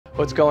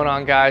What's going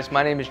on, guys?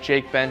 My name is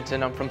Jake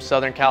Benton. I'm from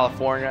Southern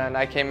California and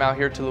I came out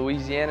here to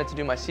Louisiana to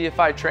do my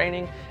CFI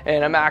training,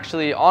 and I'm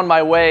actually on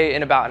my way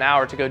in about an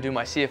hour to go do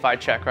my CFI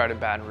check ride in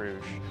Baton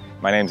Rouge.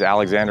 My name's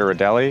Alexander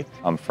Rodelli.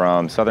 I'm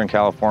from Southern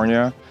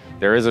California.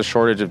 There is a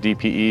shortage of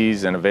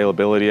DPEs and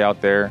availability out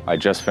there. I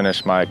just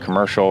finished my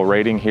commercial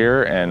rating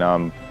here and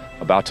I'm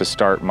about to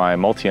start my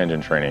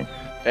multi-engine training.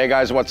 Hey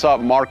guys, what's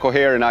up? Marco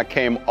here, and I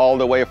came all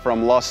the way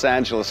from Los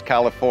Angeles,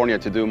 California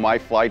to do my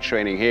flight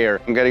training here.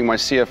 I'm getting my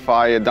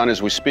CFI done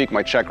as we speak.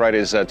 My check ride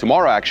is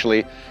tomorrow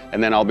actually,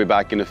 and then I'll be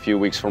back in a few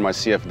weeks for my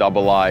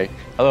CFI-I.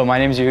 Hello, my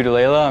name is Yehuda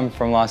Leila. I'm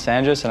from Los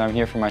Angeles and I'm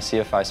here for my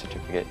CFI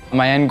certificate.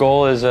 My end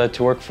goal is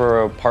to work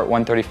for a Part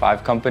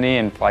 135 company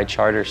and fly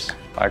charters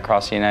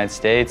across the United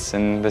States,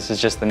 and this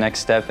is just the next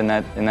step in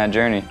that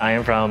journey. I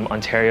am from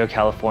Ontario,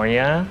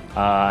 California.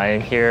 I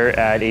am here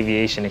at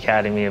Aviation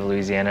Academy of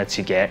Louisiana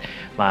to get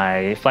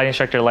my flight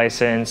instructor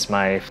license,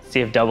 my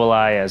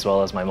CFI-I, as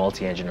well as my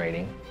multi-engine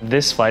rating.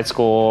 This flight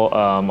school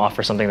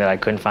offers something that I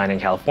couldn't find in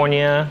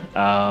California.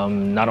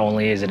 Not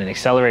only is it an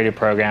accelerated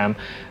program,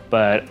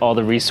 but all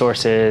the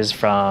resources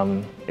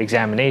from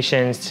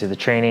examinations to the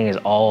training is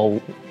all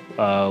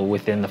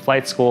within the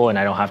flight school, and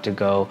I don't have to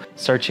go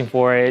searching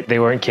for it. They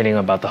weren't kidding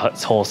about the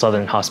whole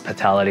Southern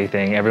hospitality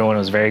thing. Everyone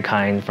was very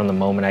kind from the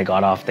moment I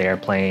got off the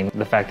airplane.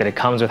 The fact that it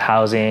comes with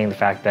housing, the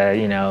fact that,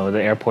 you know,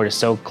 the airport is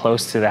so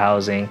close to the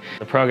housing.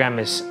 The program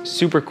is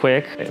super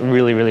quick,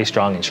 really, really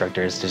strong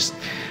instructors.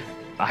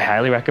 I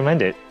highly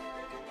recommend it.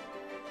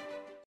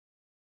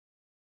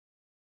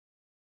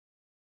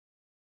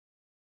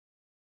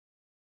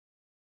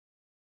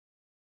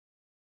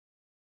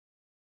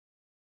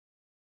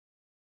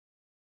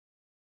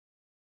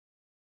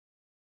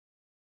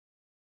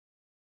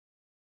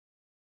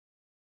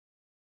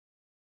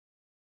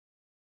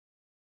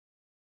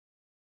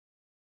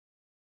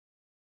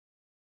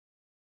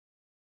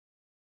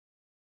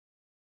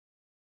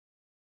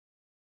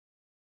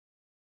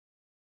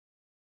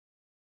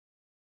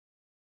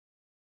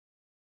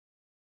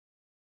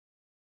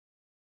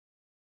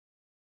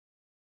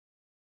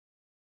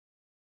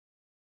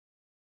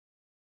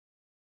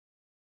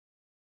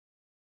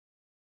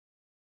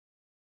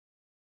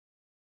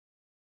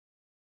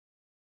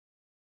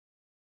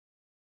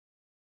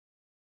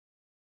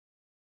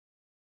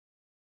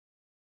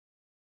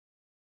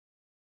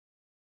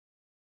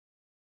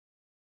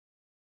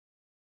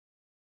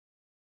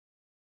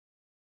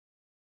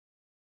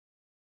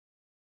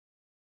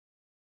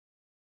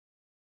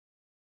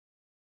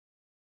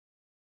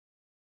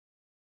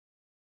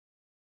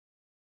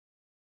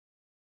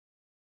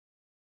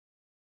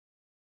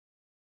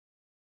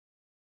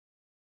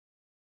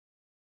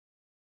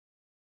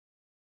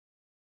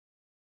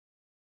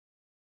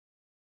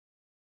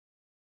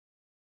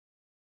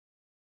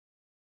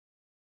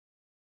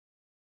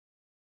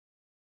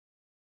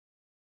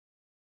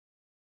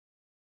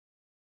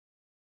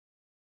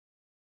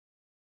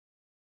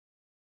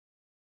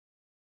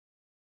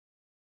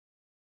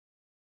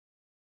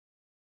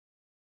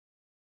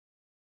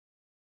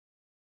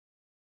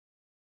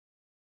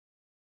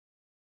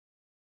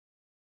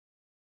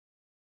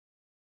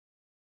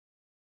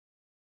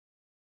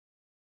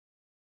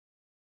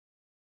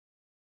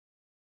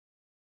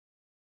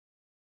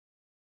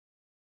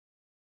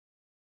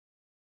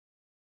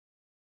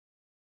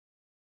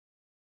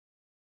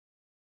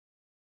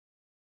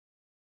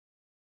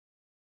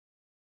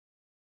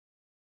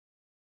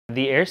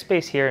 The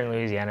airspace here in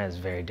Louisiana is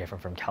very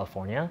different from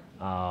California.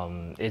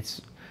 It's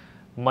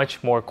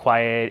much more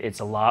quiet, it's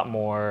a lot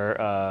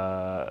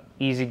more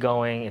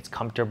easygoing, it's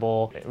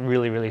comfortable,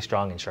 really, really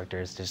strong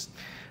instructors.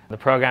 The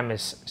program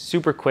is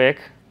super quick.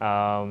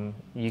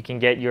 You can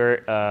get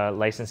your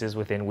licenses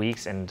within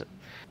weeks, and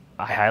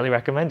I highly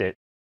recommend it.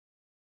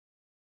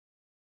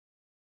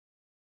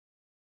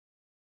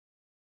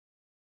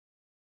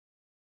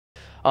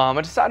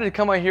 I decided to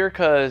come out here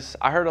because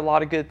I heard a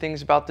lot of good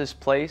things about this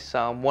place.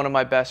 One of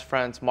my best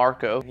friends,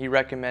 Marco, he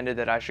recommended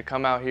that I should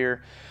come out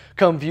here,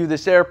 come view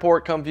this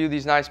airport, come view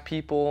these nice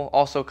people,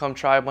 also come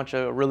try a bunch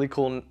of really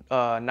cool,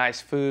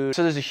 nice food.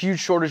 So there's a huge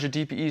shortage of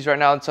DPEs right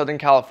now in Southern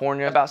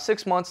California, about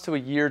 6 months to a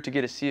year to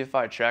get a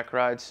CFI check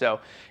ride. So,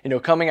 you know,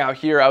 coming out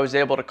here, I was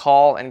able to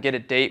call and get a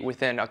date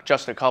within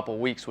just a couple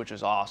weeks, which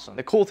is awesome.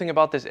 The cool thing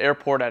about this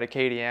airport at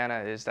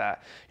Acadiana is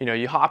that, you know,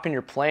 you hop in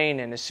your plane,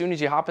 and as soon as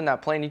you hop in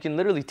that plane, you can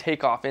literally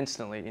take off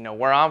instantly. You know,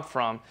 where I'm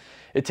from,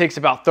 it takes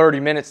about 30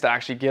 minutes to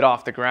actually get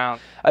off the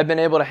ground. I've been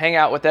able to hang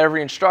out with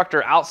every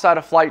instructor outside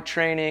of flight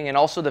training, and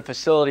also the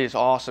facility is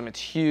awesome. It's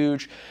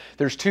huge.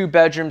 There's 2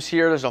 bedrooms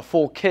here. There's a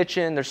full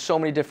kitchen. There's so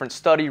many different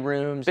study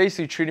rooms.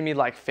 Basically treated me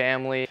like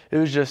family. It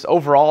was just,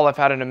 overall, I've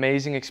had an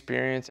amazing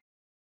experience.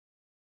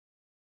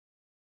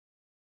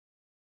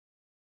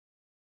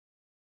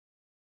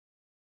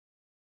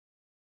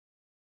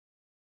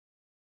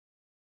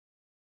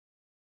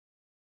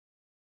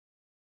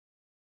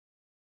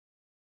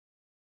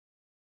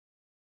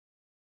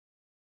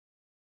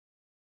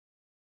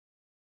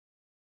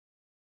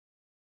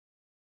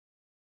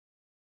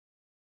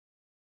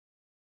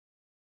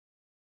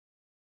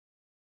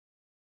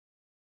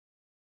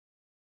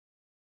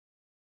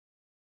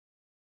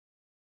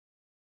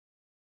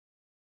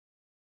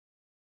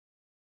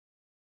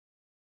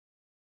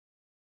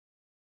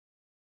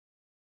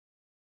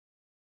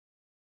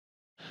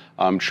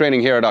 Training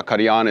here at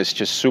Acadiana is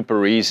just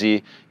super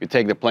easy. You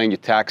take the plane, you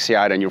taxi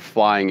out, and you're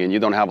flying, and you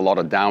don't have a lot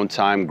of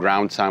downtime,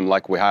 ground time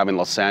like we have in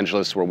Los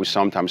Angeles, where we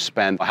sometimes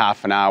spend a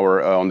half an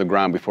hour on the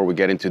ground before we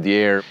get into the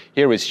air.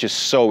 Here it's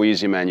just so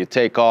easy, man. You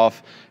take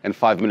off, and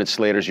 5 minutes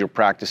later you're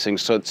practicing.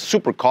 So it's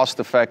super cost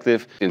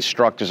effective. The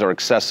instructors are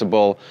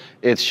accessible.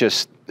 It's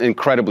just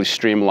incredibly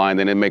streamlined,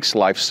 and it makes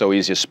life so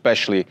easy,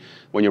 especially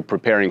when you're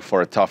preparing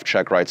for a tough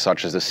check ride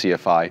such as the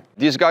CFI.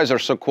 These guys are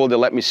so cool. They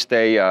let me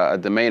stay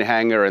at the main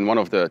hangar in one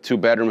of the 2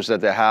 bedrooms that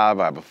they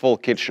have. I have a full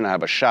kitchen, I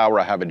have a shower,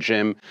 I have a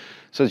gym.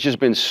 So it's just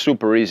been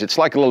super easy. It's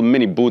like a little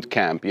mini boot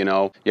camp, you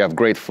know. You have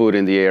great food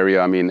in the area.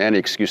 I mean, any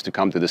excuse to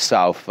come to the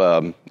South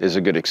is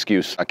a good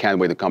excuse. I can't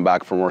wait to come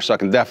back for more. So I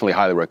can definitely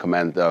highly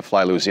recommend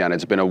Fly Louisiana.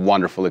 It's been a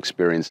wonderful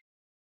experience.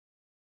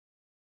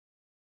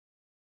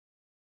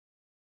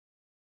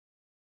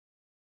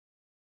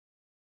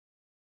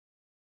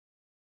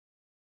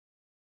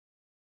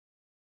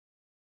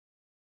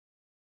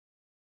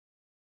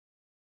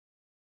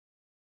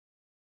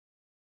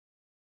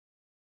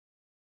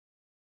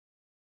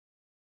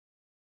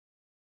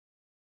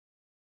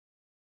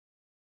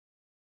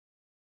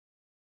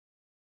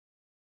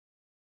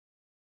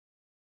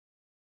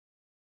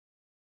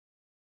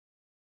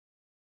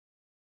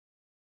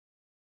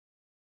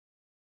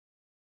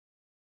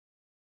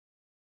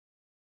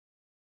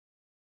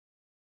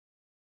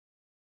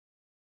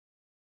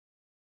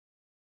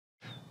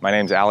 My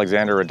name's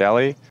Alexander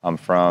Rodelli. I'm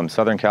from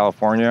Southern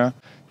California.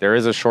 There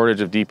is a shortage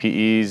of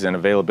DPEs and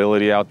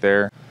availability out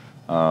there.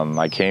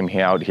 I came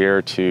out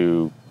here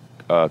to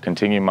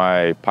continue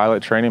my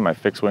pilot training, my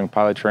fixed-wing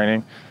pilot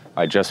training.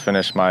 I just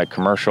finished my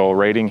commercial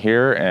rating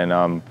here, and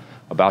I'm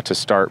about to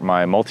start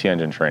my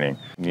multi-engine training.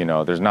 You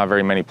know, there's not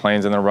very many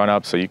planes in the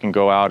run-up, so you can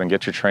go out and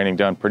get your training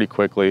done pretty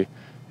quickly,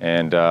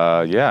 and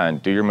yeah,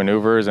 and do your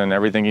maneuvers and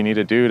everything you need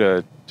to do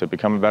to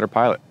become a better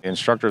pilot. The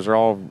instructors are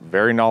all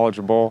very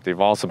knowledgeable. They've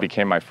also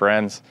became my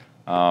friends.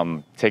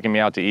 Taking me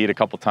out to eat a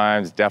couple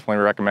times.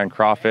 Definitely recommend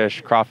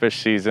crawfish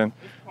season.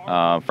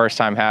 First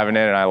time having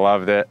it, and I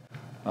loved it.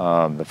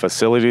 The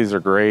facilities are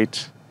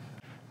great.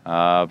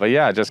 But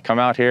yeah, just come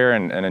out here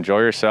and enjoy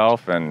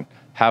yourself and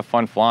have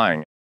fun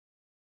flying.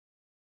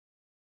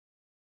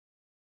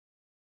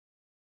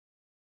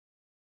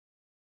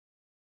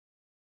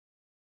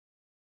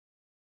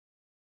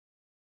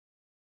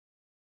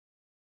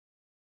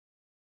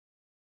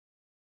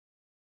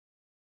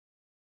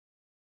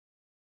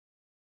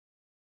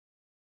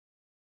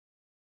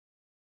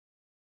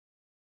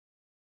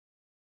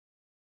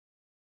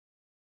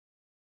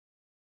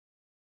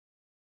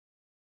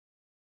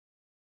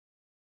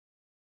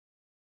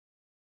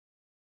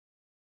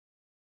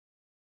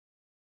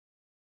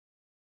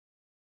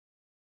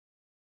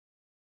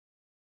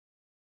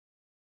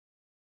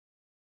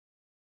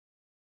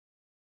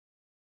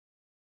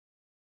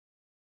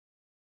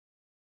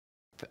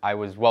 I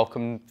was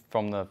welcomed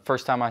from the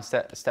first time I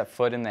stepped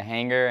foot in the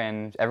hangar,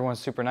 and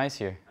everyone's super nice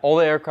here. All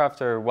the aircraft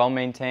are well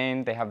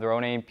maintained. They have their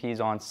own AMPs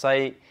on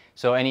site,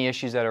 so any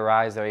issues that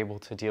arise, they're able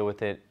to deal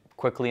with it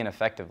quickly and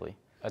effectively.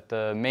 At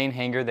the main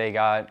hangar, they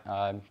got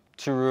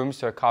 2 rooms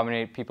to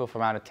accommodate people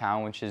from out of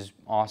town, which is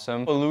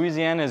awesome.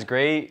 Louisiana is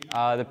great.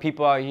 The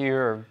people out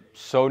here are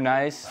so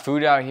nice.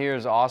 Food out here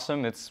is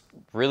awesome. It's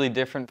really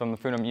different from the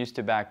food I'm used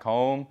to back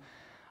home.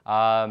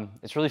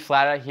 It's really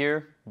flat out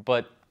here,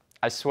 but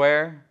I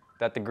swear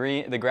that the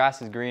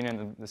grass is green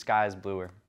and the sky is bluer.